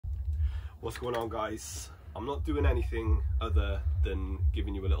What's going on, guys? I'm not doing anything other than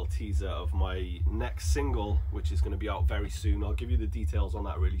giving you a little teaser of my next single, which is going to be out very soon. I'll give you the details on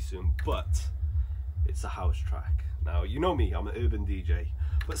that really soon, but it's a house track. Now, you know me, I'm an urban DJ,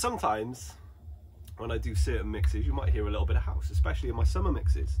 but sometimes when I do certain mixes, you might hear a little bit of house, especially in my summer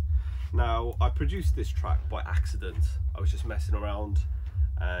mixes. Now, I produced this track by accident. I was just messing around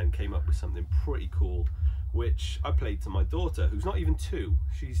and came up with something pretty cool, which I played to my daughter, who's not even 2.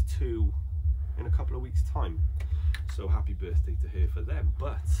 She's 2 in a couple of weeks' time. So happy birthday to her for them.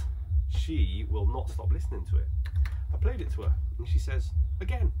 But she will not stop listening to it. I played it to her and she says,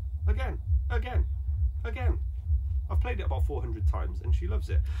 again, again, again, again. I've played it about 400 times and she loves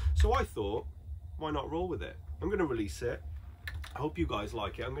it. So I thought, why not roll with it? I'm going to release it. I hope you guys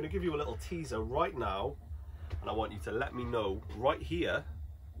like it. I'm going to give you a little teaser right now, and I want you to let me know right here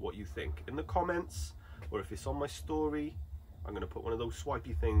what you think in the comments, or if it's on my story, I'm going to put one of those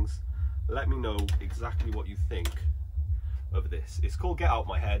swipey things. Let me know exactly what you think of this. It's called Get Out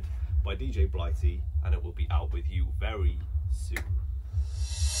My Head by DJ Blighty, and it will be out with you very soon.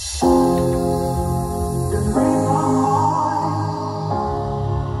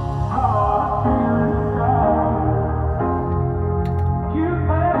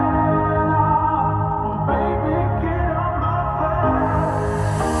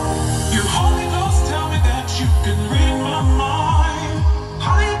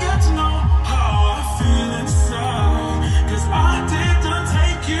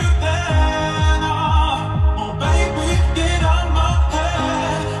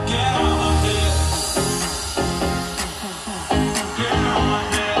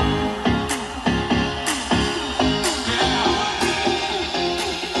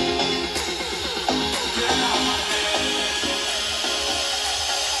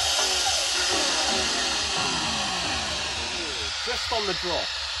 Just on the drop,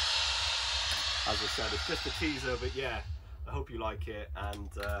 as I said, it's just a teaser, but yeah, I hope you like it, and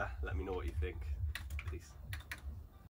let me know what you think. Peace.